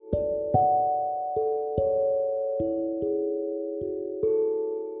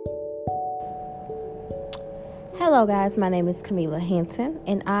Hello, guys. My name is Camila Hinton,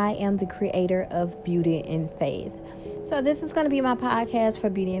 and I am the creator of Beauty and Faith. So, this is going to be my podcast for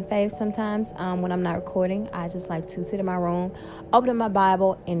Beauty and Faith. Sometimes, when I'm not recording, I just like to sit in my room, open up my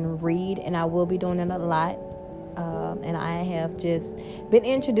Bible, and read, and I will be doing it a lot. And I have just been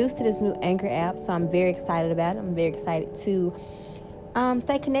introduced to this new Anchor app, so I'm very excited about it. I'm very excited to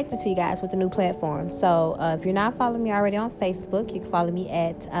stay connected to you guys with the new platform. So, if you're not following me already on Facebook, you can follow me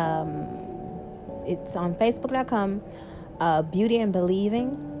at it's on Facebook.com, Beauty and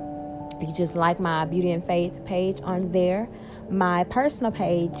Believing. You just like my Beauty and Faith page on there. My personal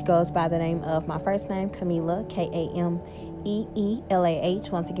page goes by the name of my first name, Camila, Kameelah.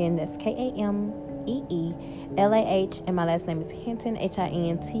 Once again, that's Kameelah. And my last name is Hinton,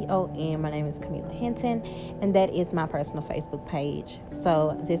 Hinton. My name is Camila Hinton, and that is my personal Facebook page.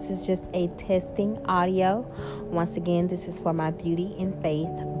 So this is just a testing audio. Once again, this is for my Beauty and Faith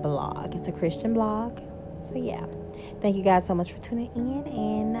blog. It's a Christian blog. So yeah, thank you guys so much for tuning in,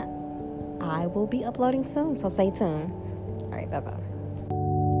 and I will be uploading soon, so stay tuned. All right, bye-bye.